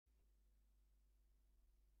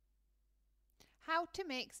How to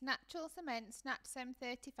mix natural cements NATCEM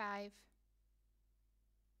 35.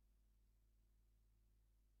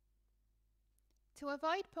 To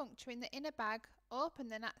avoid puncturing the inner bag, open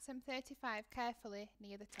the NATCEM 35 carefully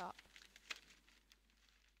near the top.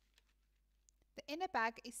 The inner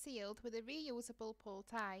bag is sealed with a reusable pull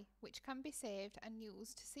tie, which can be saved and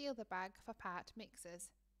used to seal the bag for part mixers.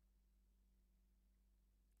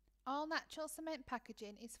 All natural cement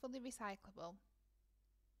packaging is fully recyclable.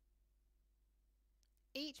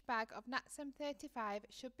 Each bag of NATCEM 35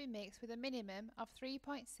 should be mixed with a minimum of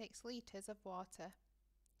 3.6 litres of water.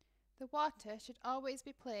 The water should always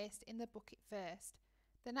be placed in the bucket first.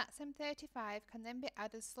 The NATCEM 35 can then be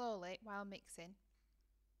added slowly while mixing.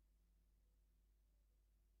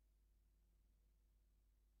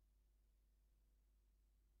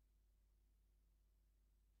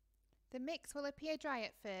 The mix will appear dry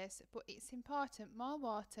at first, but it's important more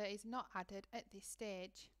water is not added at this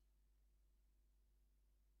stage.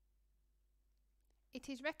 It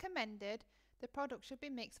is recommended the product should be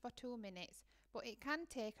mixed for 2 minutes, but it can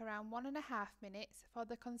take around 1.5 minutes for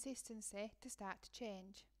the consistency to start to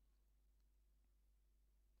change.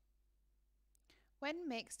 When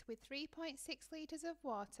mixed with 3.6 litres of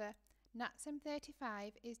water, NATCEM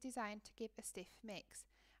 35 is designed to give a stiff mix,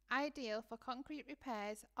 ideal for concrete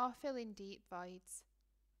repairs or filling deep voids.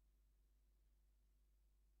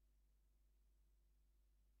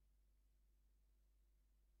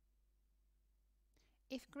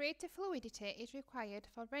 If greater fluidity is required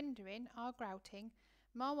for rendering or grouting,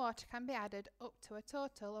 more water can be added up to a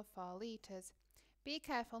total of 4 litres. Be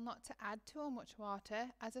careful not to add too much water,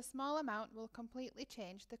 as a small amount will completely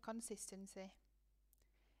change the consistency.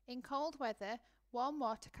 In cold weather, warm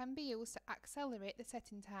water can be used to accelerate the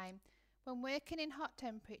setting time. When working in hot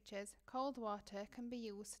temperatures, cold water can be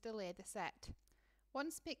used to delay the set.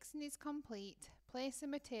 Once mixing is complete, place the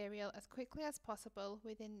material as quickly as possible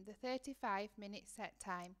within the 35-minute set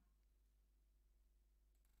time.